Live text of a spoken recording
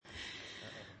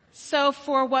So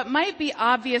for what might be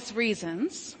obvious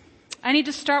reasons, I need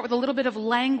to start with a little bit of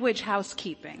language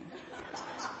housekeeping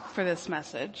for this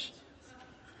message.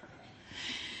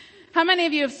 How many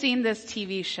of you have seen this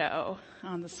TV show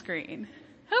on the screen?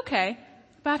 Okay,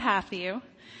 about half of you.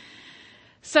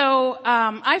 So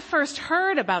I first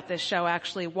heard about this show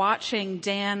actually watching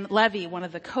Dan Levy, one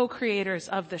of the co-creators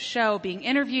of the show, being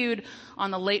interviewed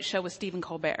on The Late Show with Stephen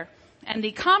Colbert. And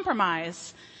the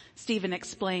compromise, Stephen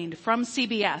explained, from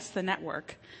CBS, the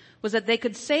network, was that they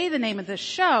could say the name of the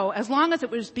show as long as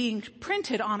it was being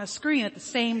printed on a screen at the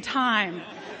same time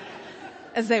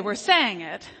as they were saying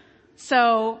it.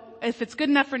 So if it's good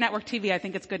enough for network TV, I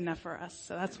think it's good enough for us.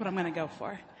 So that's what I'm going to go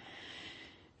for.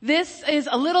 This is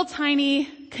a little tiny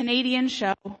Canadian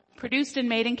show produced and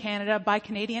made in Canada by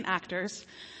Canadian actors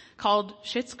called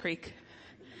Schitt's Creek.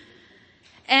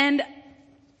 And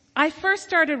I first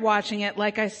started watching it,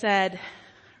 like I said,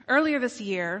 earlier this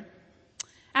year,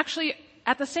 actually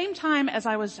at the same time as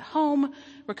I was home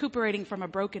recuperating from a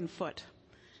broken foot.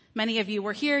 Many of you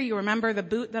were here. You remember the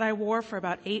boot that I wore for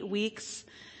about 8 weeks.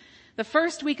 The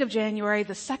first week of January,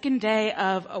 the second day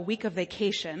of a week of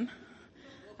vacation,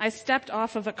 I stepped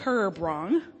off of a curb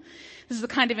wrong. This is the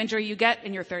kind of injury you get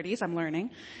in your 30s, I'm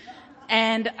learning.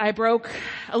 And I broke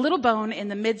a little bone in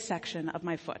the midsection of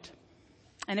my foot.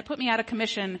 And it put me out of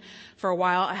commission for a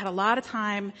while. I had a lot of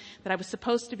time that I was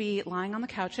supposed to be lying on the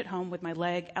couch at home with my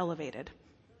leg elevated.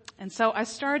 And so I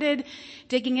started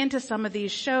digging into some of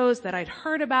these shows that I'd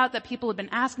heard about, that people had been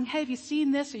asking, hey, have you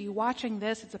seen this? Are you watching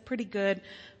this? It's a pretty good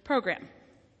program.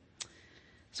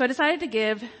 So I decided to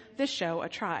give this show a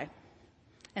try.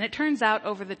 And it turns out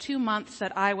over the 2 months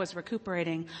that I was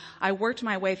recuperating, I worked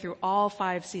my way through all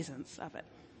 5 seasons of it.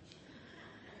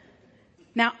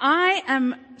 Now, I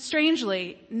am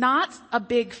strangely not a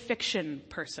big fiction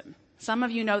person. Some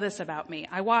of you know this about me.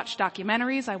 I watch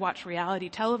documentaries. I watch reality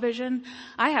television.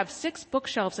 I have 6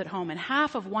 bookshelves at home, and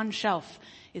half of one shelf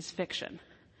is fiction.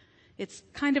 It's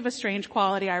kind of a strange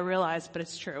quality, I realize, but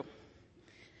it's true.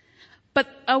 But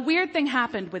a weird thing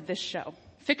happened with this show.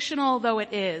 Fictional though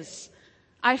it is,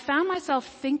 I found myself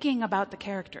thinking about the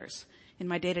characters in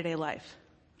my day-to-day life.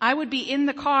 I would be in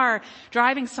the car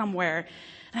driving somewhere,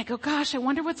 and I go, gosh, I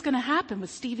wonder what's going to happen with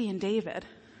Stevie and David.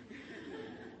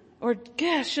 Or,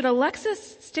 gosh, should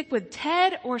Alexis stick with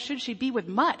Ted or should she be with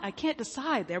Mutt? I can't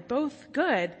decide. They're both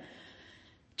good.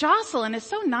 Jocelyn is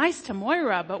so nice to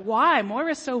Moira, but why?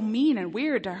 Moira's so mean and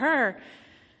weird to her.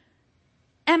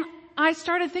 And I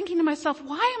started thinking to myself,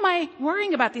 why am I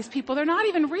worrying about these people? They're not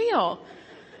even real.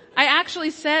 I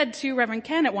actually said to Reverend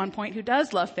Ken at one point, who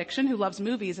does love fiction, who loves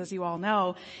movies, as you all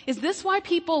know, is this why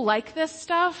people like this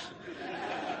stuff?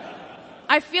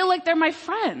 I feel like they're my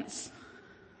friends.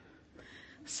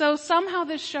 So somehow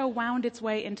this show wound its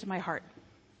way into my heart.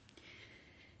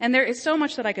 And there is so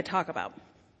much that I could talk about,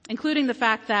 including the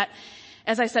fact that,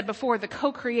 as I said before, the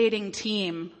co-creating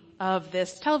team of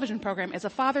this television program is a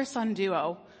father-son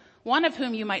duo, one of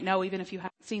whom you might know even if you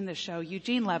haven't seen this show,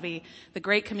 Eugene Levy, the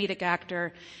great comedic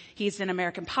actor. He's in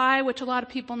American Pie, which a lot of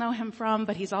people know him from,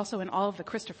 but he's also in all of the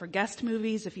Christopher Guest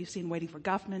movies. If you've seen Waiting for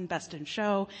Guffman, Best in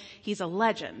Show, he's a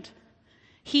legend.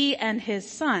 He and his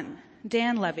son,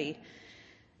 Dan Levy,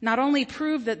 not only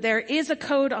prove that there is a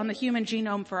code on the human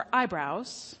genome for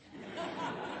eyebrows,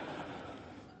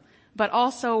 but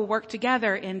also work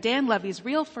together in Dan Levy's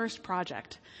real first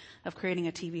project of creating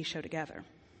a TV show together.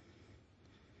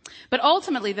 But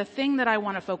ultimately, the thing that I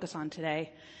want to focus on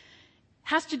today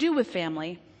has to do with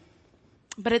family,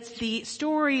 but it's the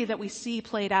story that we see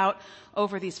played out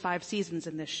over these 5 seasons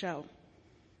in this show.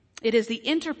 It is the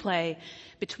interplay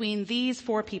between these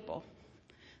 4 people,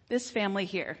 this family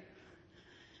here,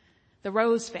 the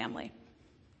Rose family,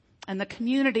 and the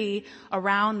community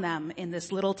around them in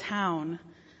this little town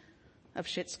of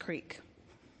Schitt's Creek.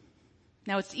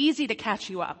 Now, it's easy to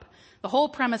catch you up. The whole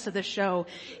premise of this show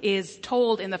is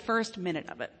told in the first minute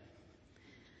of it.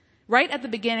 Right at the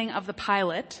beginning of the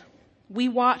pilot, we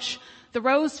watch the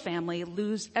Rose family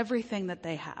lose everything that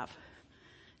they have.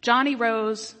 Johnny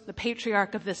Rose, the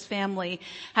patriarch of this family,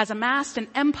 has amassed an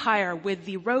empire with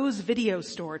the Rose video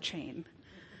store chain.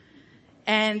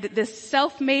 And this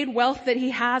self-made wealth that he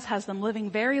has them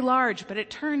living very large, but it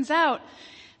turns out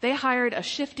they hired a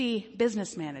shifty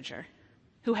business manager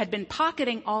who had been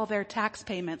pocketing all their tax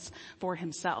payments for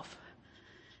himself.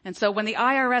 And so when the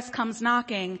IRS comes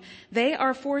knocking, they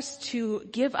are forced to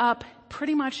give up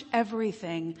pretty much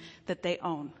everything that they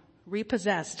own,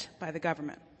 repossessed by the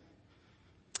government.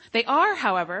 They are,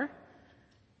 however,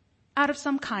 out of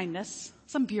some kindness,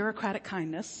 some bureaucratic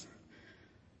kindness,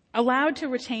 allowed to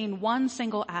retain one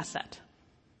single asset.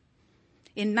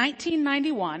 In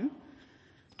 1991,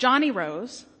 Johnny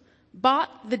Rose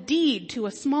bought the deed to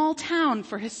a small town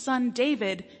for his son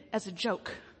David as a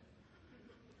joke.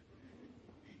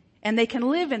 And they can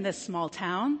live in this small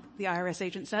town, the IRS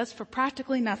agent says, for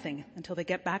practically nothing until they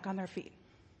get back on their feet.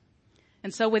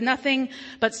 And so with nothing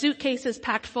but suitcases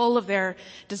packed full of their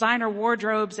designer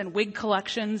wardrobes and wig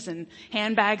collections and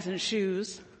handbags and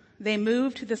shoes, they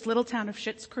move to this little town of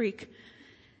Schitt's Creek.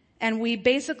 And we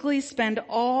basically spend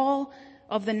all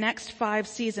of the next 5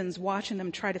 seasons watching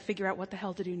them try to figure out what the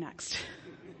hell to do next.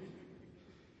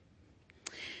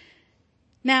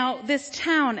 Now, this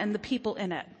town and the people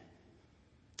in it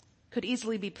could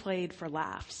easily be played for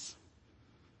laughs.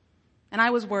 And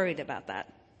I was worried about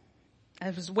that. I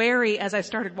was wary as I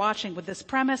started watching with this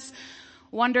premise,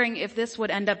 wondering if this would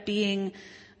end up being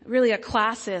really a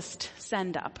classist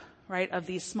send-up, right, of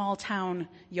these small town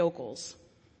yokels,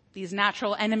 these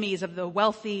natural enemies of the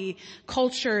wealthy,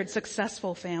 cultured,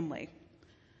 successful family.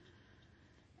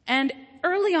 And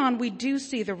early on, we do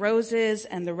see the Roses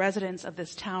and the residents of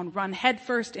this town run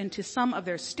headfirst into some of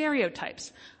their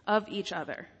stereotypes of each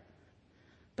other.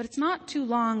 But it's not too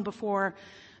long before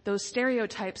those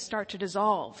stereotypes start to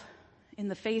dissolve in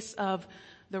the face of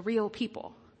the real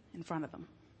people in front of them.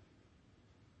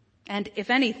 And if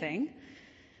anything,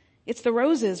 it's the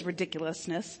Roses'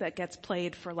 ridiculousness that gets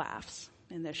played for laughs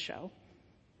in this show.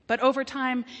 But over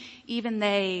time, even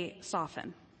they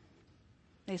soften.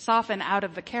 They soften out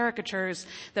of the caricatures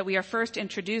that we are first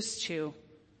introduced to.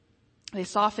 They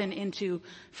soften into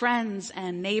friends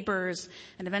and neighbors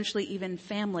and eventually even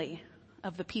family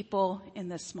of the people in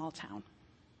this small town.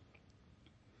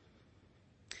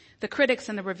 The critics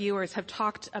and the reviewers have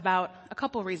talked about a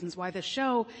couple reasons why this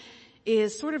show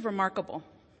is sort of remarkable.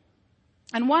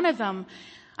 And one of them,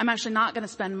 I'm actually not going to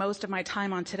spend most of my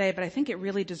time on today, but I think it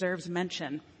really deserves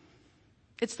mention.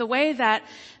 It's the way that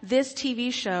this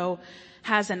TV show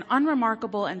has an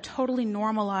unremarkable and totally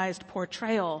normalized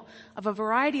portrayal of a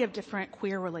variety of different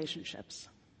queer relationships,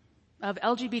 of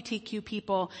LGBTQ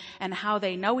people and how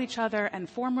they know each other and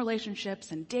form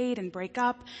relationships and date and break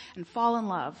up and fall in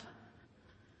love.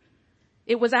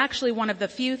 It was actually one of the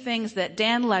few things that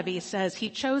Dan Levy says he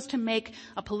chose to make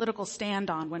a political stand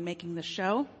on when making the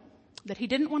show, that he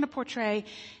didn't want to portray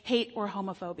hate or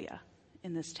homophobia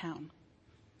in this town.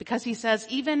 Because he says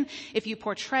even if you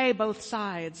portray both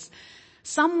sides,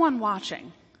 someone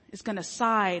watching is going to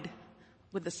side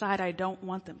with the side I don't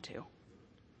want them to.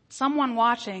 Someone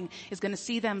watching is going to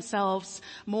see themselves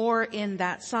more in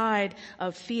that side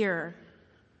of fear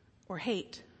or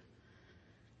hate.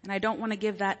 And I don't want to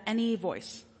give that any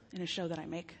voice in a show that I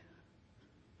make.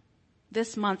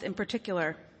 This month in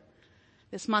particular,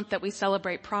 this month that we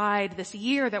celebrate Pride, this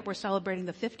year that we're celebrating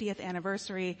the 50th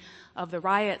anniversary of the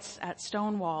riots at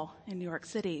Stonewall in New York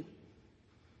City,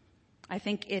 I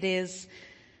think it is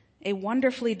a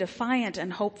wonderfully defiant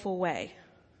and hopeful way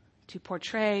to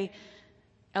portray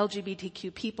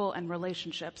LGBTQ people and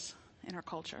relationships in our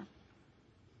culture.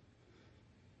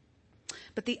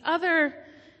 But the other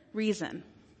reason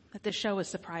that this show is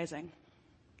surprising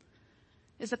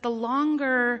is that the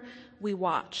longer we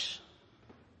watch,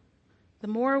 the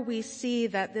more we see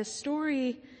that this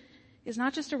story is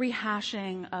not just a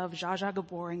rehashing of Zsa Zsa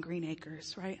Gabor and Green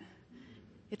Acres, right?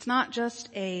 It's not just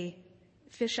a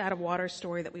fish out of water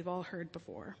story that we've all heard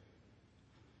before.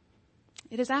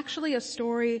 It is actually a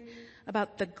story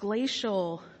about the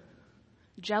glacial,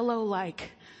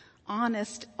 Jell-O-like,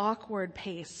 honest, awkward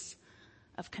pace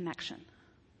of connection.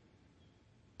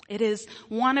 It is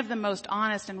one of the most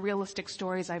honest and realistic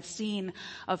stories I've seen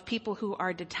of people who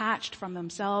are detached from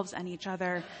themselves and each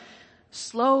other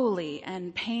slowly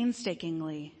and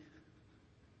painstakingly,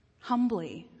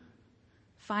 humbly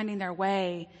finding their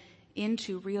way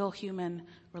into real human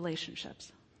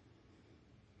relationships.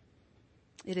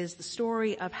 It is the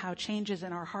story of how changes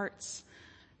in our hearts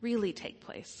really take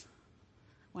place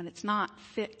when it's not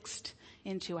fixed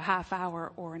into a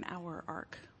half-hour or an hour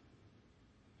arc.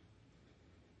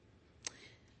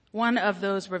 One of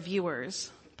those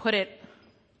reviewers put it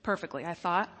perfectly, I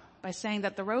thought, by saying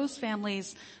that the Rose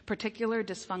family's particular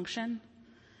dysfunction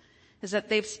is that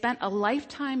they've spent a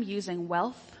lifetime using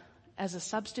wealth as a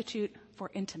substitute for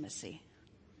intimacy.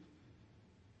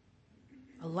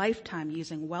 A lifetime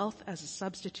using wealth as a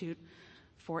substitute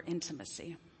for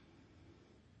intimacy.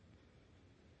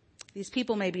 These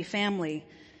people may be family,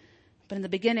 but in the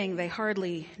beginning they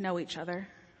hardly know each other,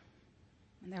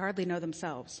 and they hardly know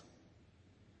themselves.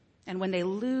 And when they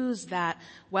lose that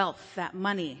wealth, that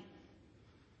money,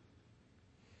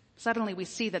 suddenly we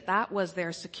see that that was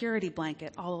their security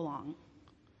blanket all along.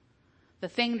 The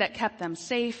thing that kept them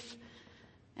safe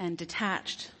and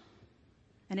detached.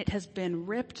 And it has been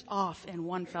ripped off in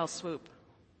one fell swoop.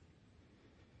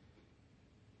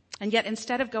 And yet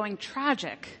instead of going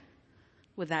tragic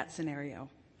with that scenario,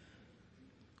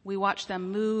 we watch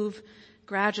them move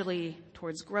gradually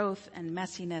towards growth and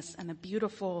messiness and a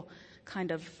beautiful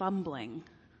kind of fumbling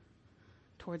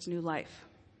towards new life.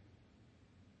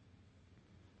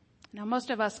 Now, most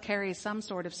of us carry some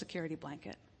sort of security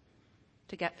blanket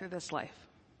to get through this life.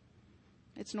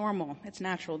 It's normal. It's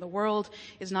natural. The world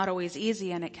is not always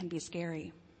easy, and it can be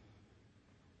scary.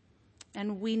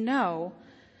 And we know,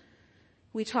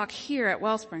 we talk here at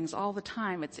WellSprings all the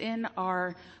time. It's in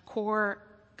our core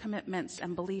commitments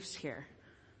and beliefs here.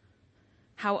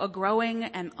 How a growing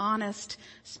and honest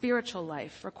spiritual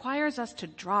life requires us to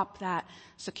drop that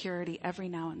security every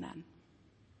now and then.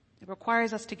 It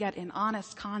requires us to get in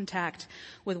honest contact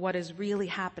with what is really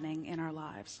happening in our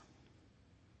lives.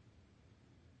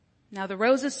 Now, the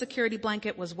Rose's security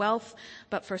blanket was wealth,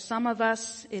 but for some of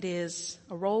us, it is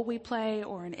a role we play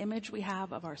or an image we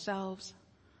have of ourselves.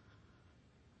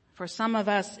 For some of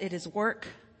us, it is work.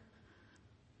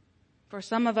 For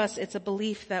some of us, it's a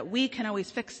belief that we can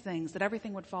always fix things, that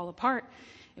everything would fall apart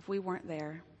if we weren't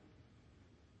there.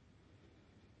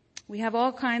 We have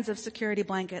all kinds of security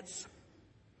blankets.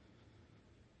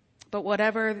 But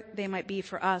whatever they might be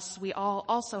for us, we all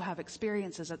also have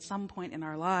experiences at some point in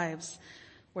our lives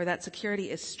where that security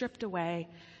is stripped away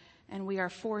and we are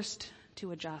forced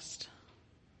to adjust.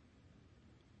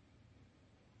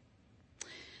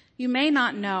 You may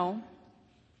not know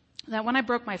that when I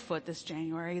broke my foot this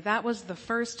January, that was the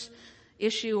first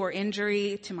issue or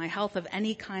injury to my health of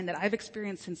any kind that I've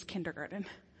experienced since kindergarten.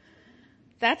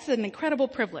 That's an incredible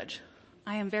privilege.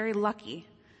 I am very lucky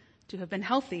to have been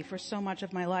healthy for so much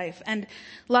of my life, and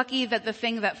lucky that the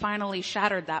thing that finally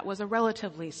shattered that was a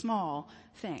relatively small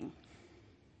thing.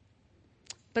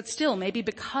 But still, maybe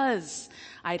because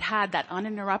I'd had that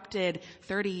uninterrupted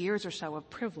 30 years or so of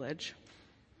privilege,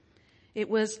 it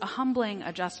was a humbling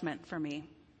adjustment for me.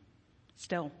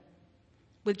 Still,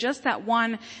 with just that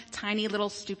one tiny little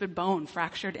stupid bone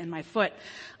fractured in my foot,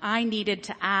 I needed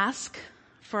to ask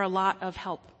for a lot of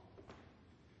help.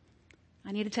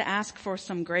 I needed to ask for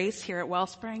some grace here at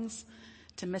WellSprings,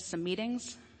 to miss some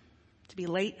meetings, to be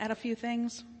late at a few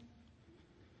things.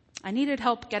 I needed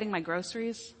help getting my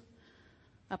groceries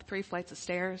up 3 flights of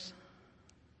stairs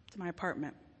to my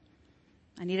apartment.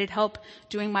 I needed help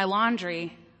doing my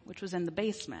laundry, which was in the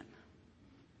basement.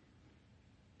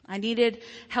 I needed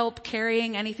help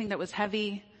carrying anything that was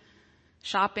heavy,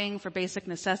 shopping for basic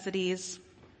necessities,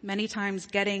 many times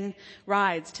getting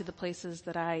rides to the places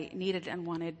that I needed and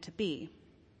wanted to be.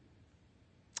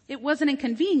 It was an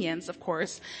inconvenience, of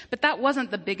course, but that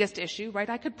wasn't the biggest issue, right?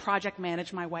 I could project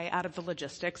manage my way out of the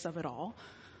logistics of it all.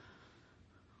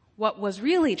 What was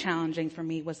really challenging for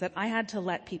me was that I had to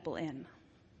let people in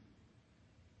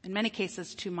many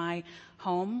cases to my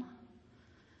home,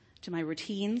 to my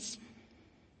routines.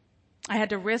 I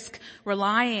had to risk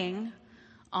relying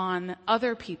on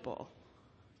other people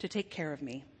to take care of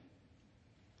me.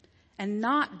 And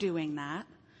not doing that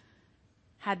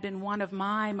had been one of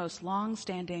my most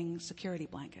long-standing security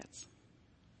blankets.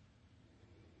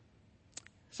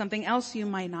 Something else you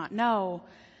might not know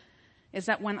is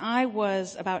that when I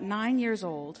was about 9 years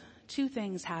old, 2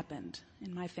 things happened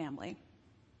in my family.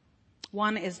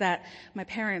 One is that my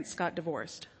parents got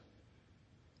divorced.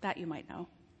 That you might know.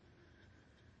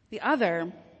 The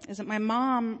other is that my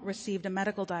mom received a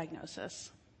medical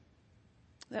diagnosis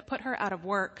that put her out of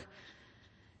work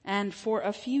and for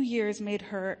a few years made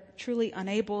her truly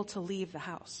unable to leave the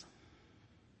house.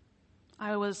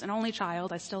 I was an only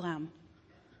child, I still am.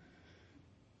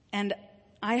 And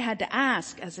I had to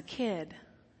ask as a kid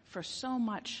for so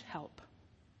much help.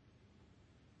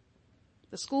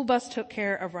 The school bus took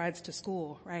care of rides to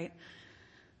school, right?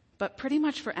 But pretty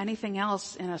much for anything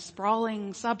else in a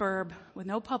sprawling suburb with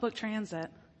no public transit,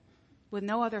 with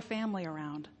no other family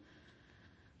around,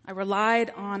 I relied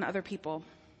on other people.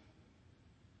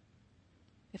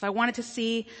 If I wanted to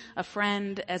see a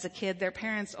friend as a kid, their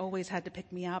parents always had to pick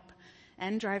me up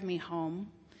and drive me home,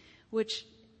 which,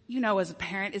 you know, as a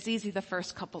parent is easy the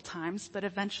first couple times, but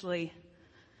eventually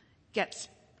gets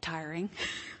tiring.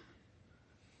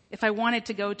 If I wanted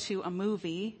to go to a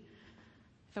movie,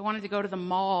 if I wanted to go to the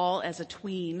mall as a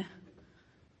tween,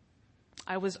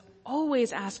 I was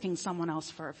always asking someone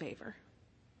else for a favor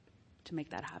to make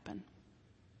that happen.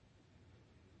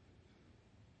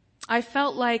 I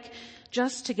felt like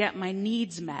just to get my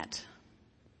needs met,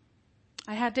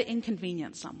 I had to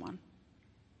inconvenience someone.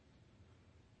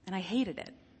 And I hated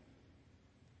it.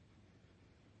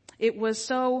 It was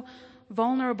so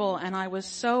vulnerable and I was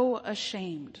so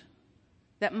ashamed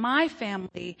that my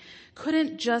family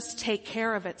couldn't just take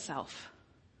care of itself,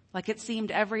 like it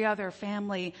seemed every other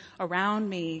family around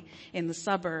me in the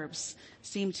suburbs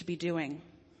seemed to be doing.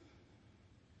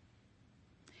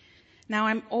 Now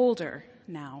I'm older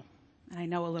now, and I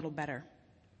know a little better.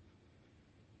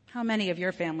 How many of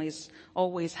your families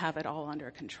always have it all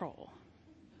under control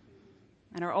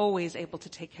and are always able to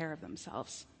take care of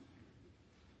themselves?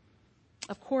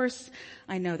 Of course,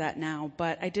 I know that now,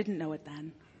 but I didn't know it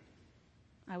then.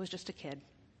 I was just a kid.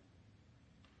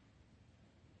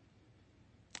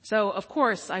 So, of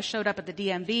course, I showed up at the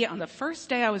DMV on the first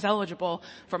day I was eligible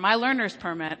for my learner's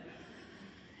permit,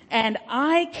 and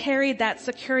I carried that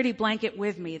security blanket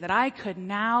with me that I could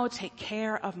now take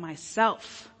care of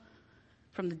myself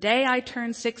from the day I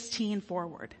turned 16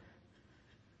 forward.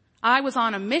 I was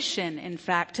on a mission, in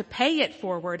fact, to pay it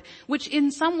forward, which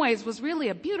in some ways was really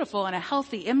a beautiful and a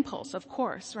healthy impulse, of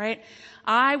course, right?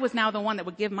 I was now the one that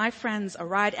would give my friends a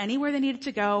ride anywhere they needed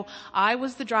to go. I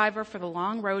was the driver for the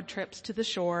long road trips to the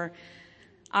shore.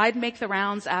 I'd make the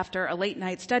rounds after a late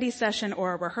night study session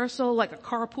or a rehearsal like a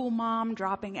carpool mom,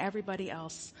 dropping everybody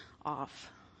else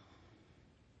off.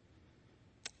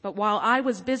 But while I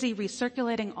was busy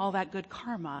recirculating all that good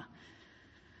karma,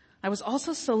 I was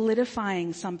also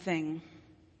solidifying something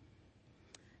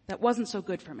that wasn't so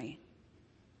good for me.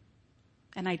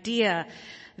 An idea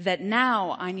that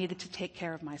now I needed to take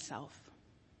care of myself.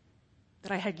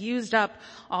 That I had used up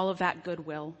all of that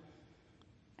goodwill.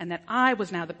 And that I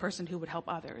was now the person who would help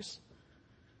others.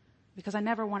 Because I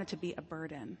never wanted to be a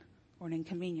burden or an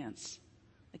inconvenience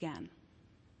again.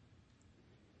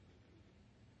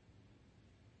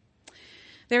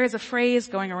 There is a phrase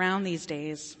going around these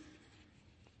days.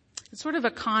 It's sort of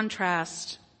a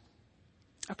contrast,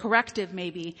 a corrective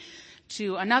maybe,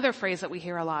 to another phrase that we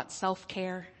hear a lot,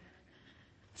 self-care.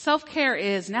 Self-care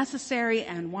is necessary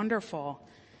and wonderful,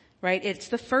 right? It's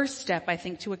the first step, I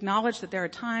think, to acknowledge that there are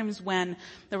times when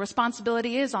the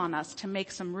responsibility is on us to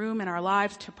make some room in our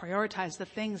lives to prioritize the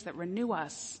things that renew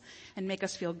us and make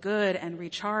us feel good and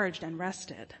recharged and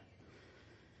rested.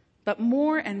 But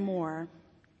more and more,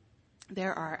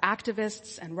 there are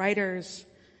activists and writers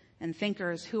and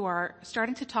thinkers who are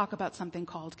starting to talk about something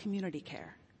called community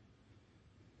care.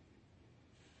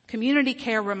 Community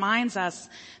care reminds us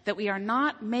that we are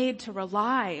not made to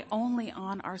rely only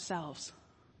on ourselves.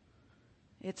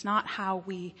 It's not how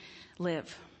we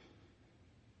live.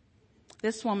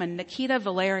 This woman, Nikita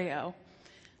Valerio,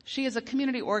 she is a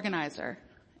community organizer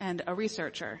and a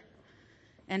researcher,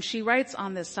 and she writes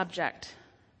on this subject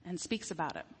and speaks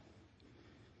about it.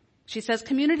 She says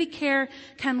community care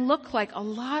can look like a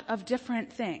lot of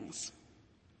different things.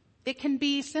 It can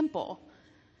be simple.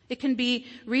 It can be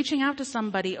reaching out to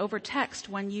somebody over text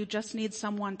when you just need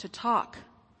someone to talk.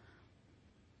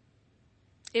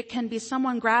 It can be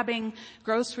someone grabbing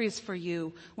groceries for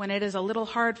you when it is a little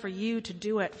hard for you to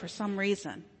do it for some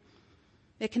reason.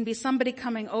 It can be somebody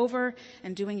coming over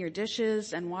and doing your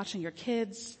dishes and watching your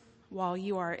kids while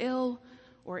you are ill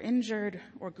or injured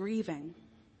or grieving.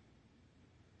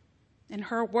 In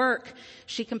her work,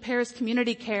 she compares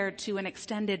community care to an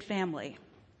extended family,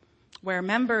 where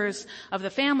members of the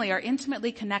family are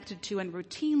intimately connected to and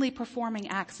routinely performing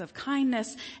acts of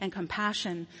kindness and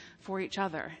compassion for each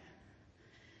other.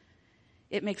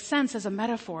 It makes sense as a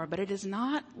metaphor, but it is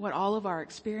not what all of our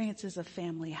experiences of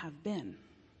family have been.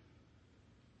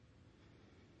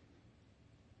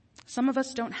 Some of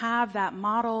us don't have that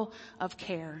model of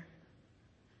care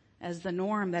as the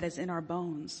norm that is in our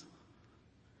bones.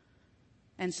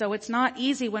 And so it's not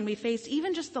easy when we face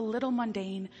even just the little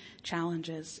mundane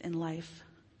challenges in life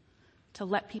to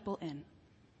let people in.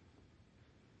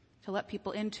 To let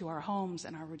people into our homes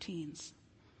and our routines.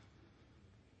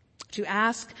 To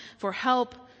ask for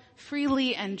help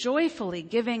freely and joyfully,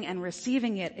 giving and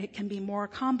receiving it, it can be more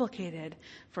complicated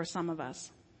for some of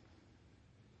us.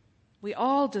 We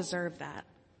all deserve that,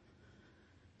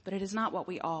 but it is not what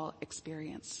we all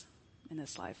experience in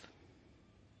this life.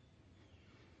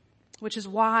 Which is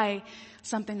why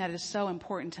something that is so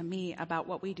important to me about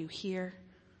what we do here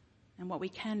and what we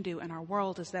can do in our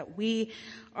world is that we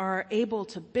are able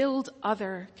to build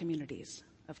other communities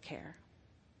of care.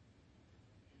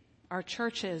 Our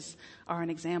churches are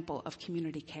an example of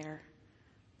community care.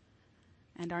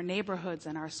 And our neighborhoods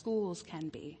and our schools can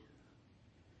be.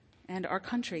 And our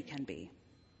country can be.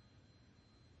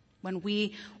 When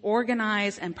we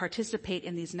organize and participate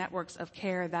in these networks of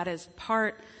care, that is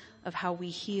part of how we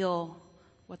heal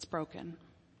what's broken.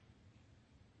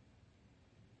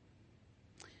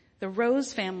 The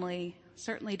Rose family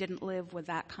certainly didn't live with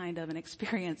that kind of an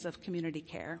experience of community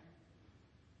care.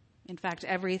 In fact,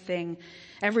 every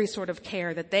sort of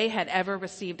care that they had ever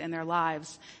received in their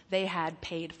lives, they had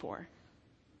paid for.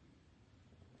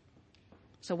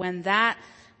 So when that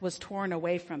was torn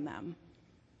away from them,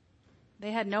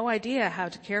 they had no idea how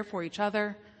to care for each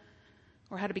other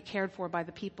or how to be cared for by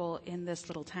the people in this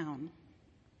little town.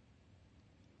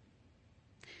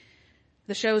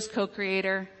 The show's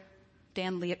co-creator,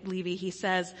 Dan Levy, he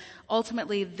says,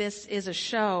 ultimately this is a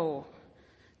show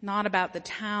not about the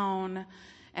town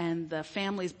and the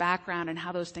family's background and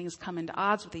how those things come into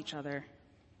odds with each other.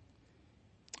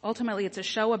 Ultimately, it's a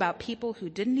show about people who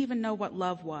didn't even know what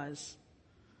love was,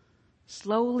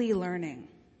 slowly learning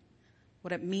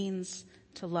what it means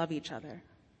to love each other.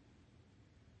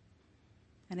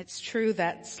 And it's true,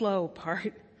 that slow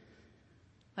part.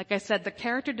 Like I said, the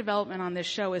character development on this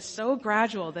show is so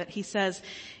gradual that he says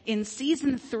in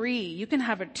season 3, you can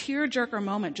have a tearjerker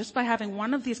moment just by having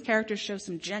one of these characters show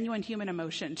some genuine human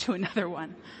emotion to another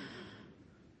one.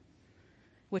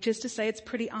 Which is to say, it's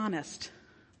pretty honest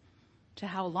to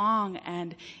how long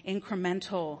and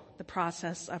incremental the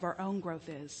process of our own growth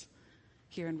is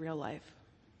here in real life.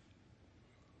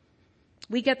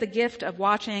 We get the gift of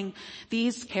watching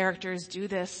these characters do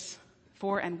this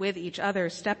for and with each other,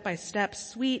 step by step,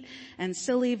 sweet and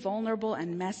silly, vulnerable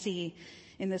and messy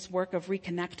in this work of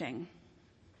reconnecting.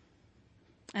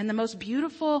 And the most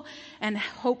beautiful and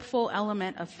hopeful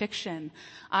element of fiction,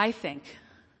 I think,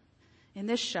 in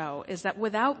this show is that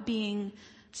without being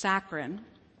saccharine,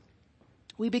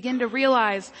 we begin to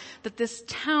realize that this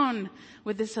town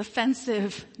with this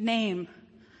offensive name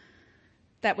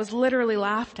that was literally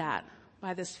laughed at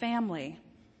by this family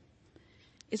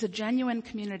is a genuine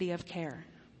community of care.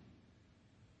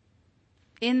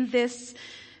 In this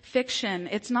fiction,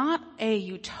 it's not a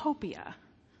utopia.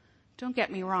 Don't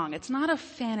get me wrong. It's not a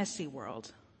fantasy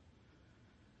world.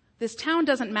 This town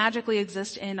doesn't magically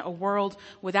exist in a world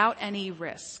without any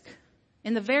risk.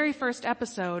 In the very first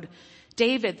episode,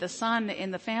 David, the son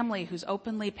in the family who's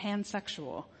openly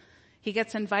pansexual, he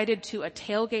gets invited to a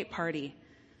tailgate party,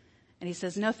 and he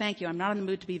says, "No, thank you. I'm not in the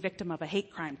mood to be victim of a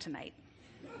hate crime tonight."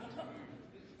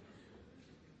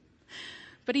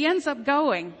 But he ends up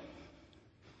going,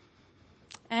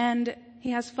 and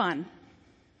he has fun.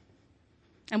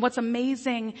 And what's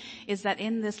amazing is that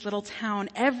in this little town,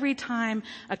 every time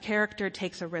a character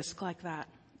takes a risk like that,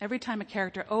 every time a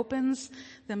character opens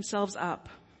themselves up,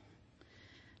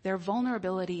 their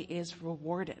vulnerability is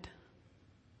rewarded.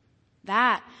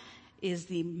 That is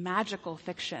the magical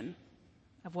fiction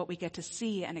of what we get to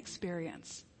see and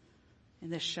experience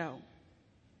in this show.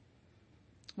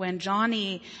 When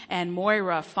Johnny and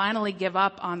Moira finally give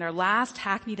up on their last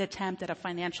hackneyed attempt at a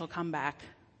financial comeback,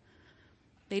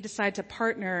 they decide to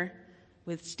partner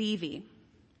with Stevie,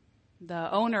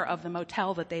 the owner of the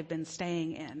motel that they've been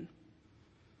staying in.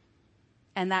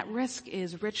 And that risk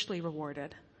is richly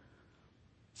rewarded.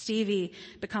 Stevie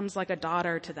becomes like a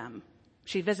daughter to them.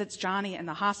 She visits Johnny in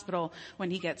the hospital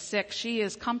when he gets sick. She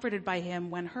is comforted by him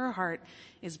when her heart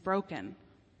is broken.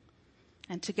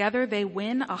 And together they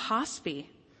win a HOSPI,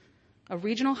 a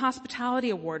regional hospitality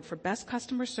award for best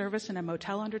customer service in a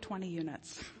motel under 20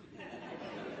 units.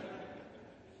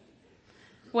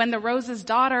 When the Rose's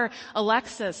daughter,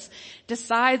 Alexis,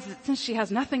 decides that since she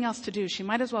has nothing else to do, she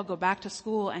might as well go back to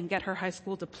school and get her high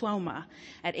school diploma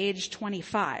at age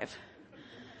 25.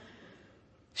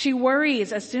 She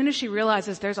worries as soon as she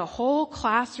realizes there's a whole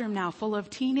classroom now full of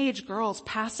teenage girls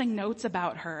passing notes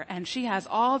about her, and she has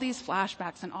all these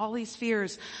flashbacks and all these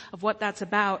fears of what that's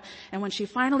about. And when she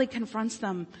finally confronts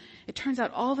them, it turns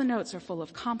out all the notes are full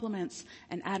of compliments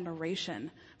and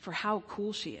admiration for how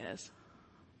cool she is.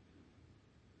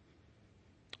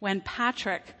 When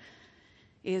Patrick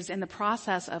is in the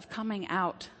process of coming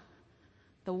out,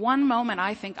 the one moment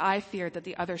I think I feared that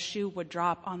the other shoe would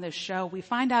drop on this show, we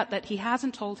find out that he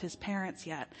hasn't told his parents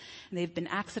yet, and they've been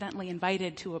accidentally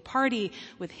invited to a party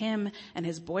with him and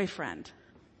his boyfriend.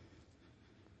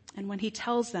 And when he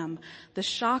tells them, the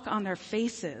shock on their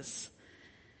faces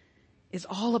is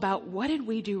all about, what did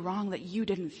we do wrong that you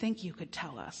didn't think you could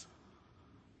tell us?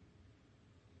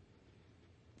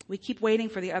 We keep waiting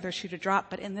for the other shoe to drop,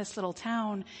 but in this little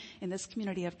town, in this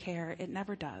community of care, it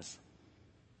never does.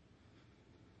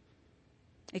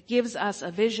 It gives us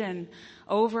a vision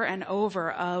over and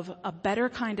over of a better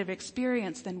kind of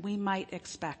experience than we might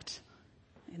expect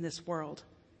in this world.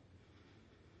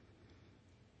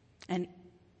 And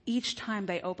each time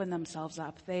they open themselves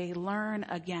up, they learn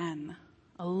again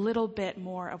a little bit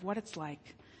more of what it's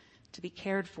like to be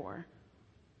cared for.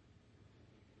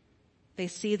 They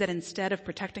see that instead of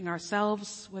protecting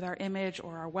ourselves with our image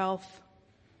or our wealth,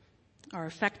 our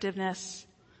effectiveness,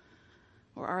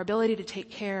 or our ability to take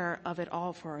care of it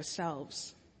all for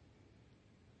ourselves,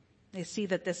 they see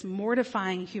that this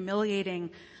mortifying, humiliating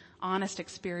honest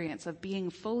experience of being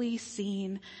fully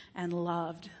seen and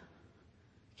loved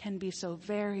can be so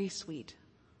very sweet.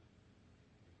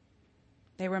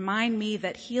 They remind me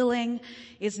that healing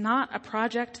is not a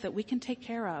project that we can take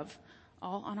care of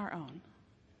all on our own,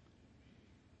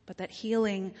 but that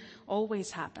healing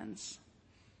always happens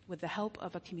with the help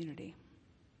of a community.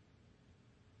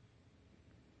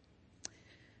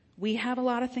 We have a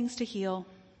lot of things to heal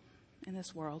in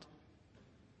this world.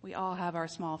 We all have our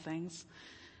small things.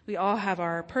 We all have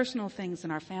our personal things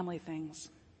and our family things.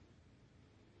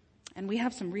 And we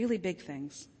have some really big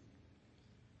things.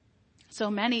 So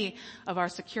many of our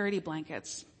security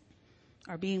blankets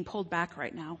are being pulled back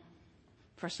right now.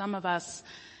 For some of us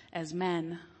as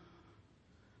men,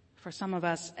 for some of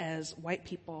us as white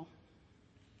people,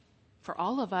 for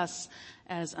all of us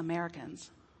as Americans.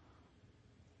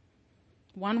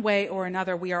 One way or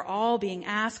another, we are all being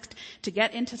asked to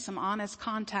get into some honest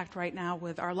contact right now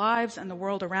with our lives and the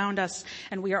world around us,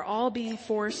 and we are all being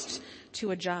forced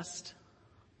to adjust.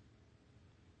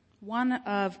 One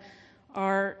of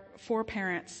our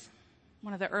foreparents,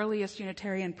 one of the earliest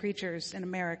Unitarian preachers in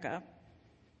America,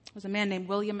 was a man named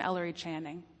William Ellery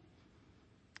Channing.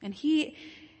 And he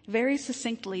very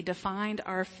succinctly defined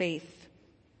our faith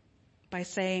by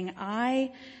saying,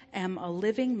 "I am a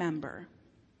living member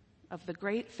of the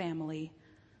great family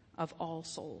of all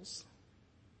souls."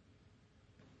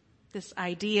 This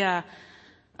idea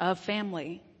of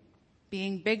family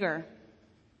being bigger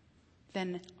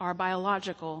than our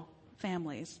biological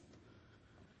families,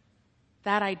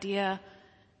 that idea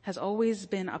has always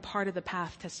been a part of the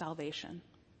path to salvation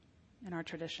in our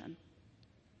tradition.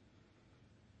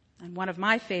 And one of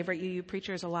my favorite UU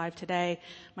preachers alive today,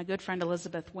 my good friend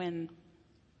Elizabeth Wynn,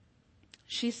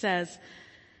 she says,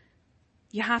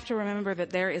 you have to remember that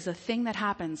there is a thing that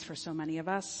happens for so many of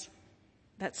us,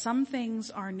 that some things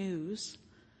are news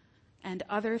and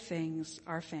other things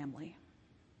are family.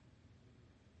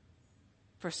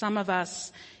 For some of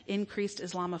us, increased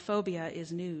Islamophobia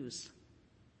is news.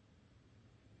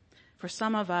 For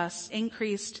some of us,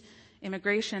 increased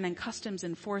immigration and customs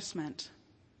enforcement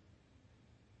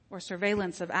or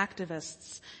surveillance of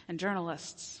activists and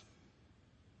journalists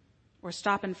or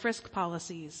stop and frisk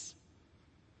policies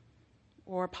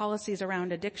or policies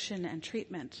around addiction and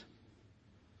treatment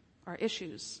are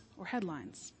issues or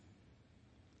headlines.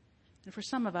 And for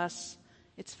some of us,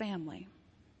 it's family.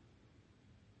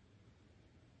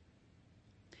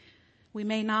 We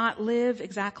may not live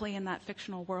exactly in that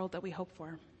fictional world that we hope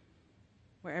for,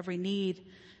 where every need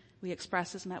we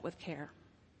express is met with care.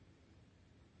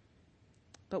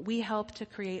 But we help to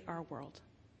create our world.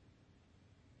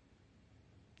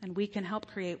 And we can help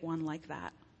create one like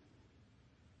that.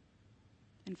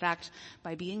 In fact,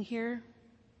 by being here,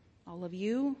 all of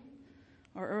you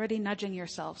are already nudging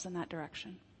yourselves in that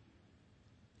direction,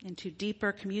 into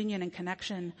deeper communion and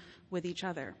connection with each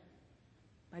other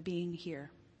by being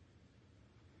here.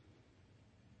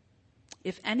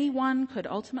 If anyone could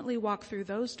ultimately walk through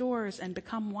those doors and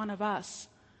become one of us,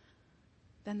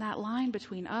 then that line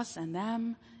between us and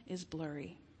them is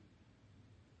blurry.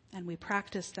 And we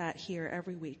practice that here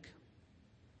every week.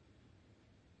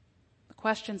 The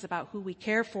questions about who we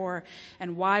care for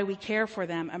and why we care for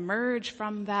them emerge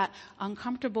from that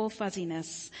uncomfortable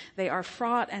fuzziness. They are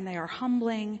fraught and they are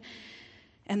humbling,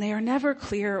 and they are never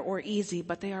clear or easy,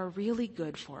 but they are really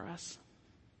good for us.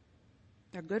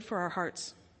 They're good for our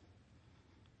hearts.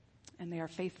 And they are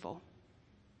faithful.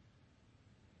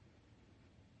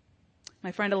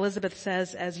 My friend Elizabeth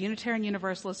says, as Unitarian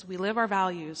Universalists, we live our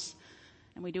values,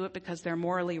 and we do it because they're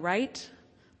morally right,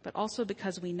 but also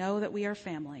because we know that we are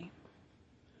family.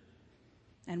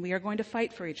 And we are going to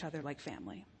fight for each other like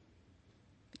family.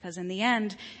 Because in the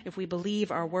end, if we believe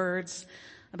our words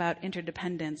about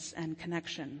interdependence and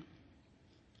connection,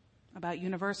 about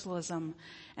universalism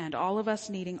and all of us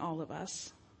needing all of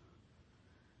us,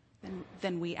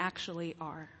 then we actually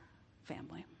are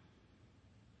family.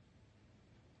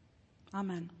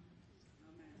 Amen.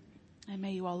 And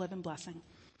may you all live in blessing.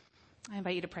 I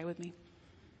invite you to pray with me.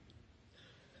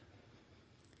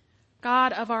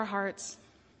 God of our hearts,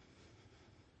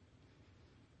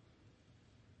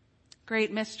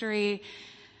 great mystery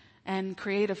and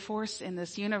creative force in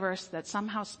this universe that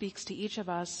somehow speaks to each of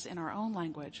us in our own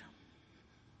language.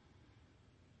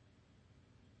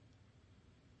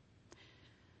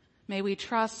 May we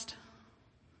trust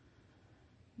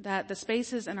that the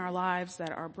spaces in our lives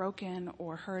that are broken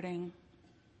or hurting,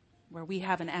 where we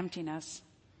have an emptiness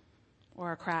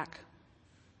or a crack,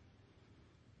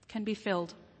 can be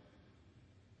filled.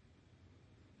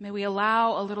 May we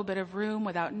allow a little bit of room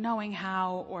without knowing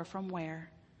how or from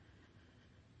where.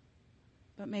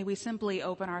 but may we simply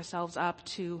open ourselves up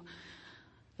to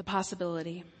the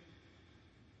possibility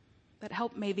that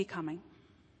help may be coming.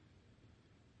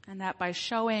 And that by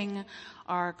showing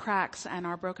our cracks and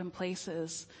our broken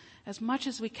places as much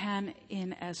as we can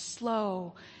in as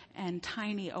slow and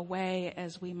tiny a way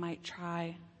as we might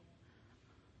try,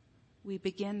 we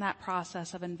begin that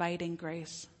process of inviting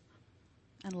grace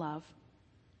and love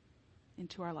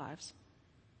into our lives.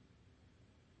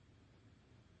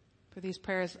 For these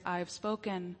prayers I've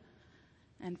spoken,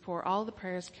 and for all the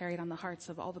prayers carried on the hearts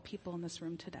of all the people in this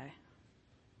room today,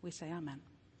 we say amen.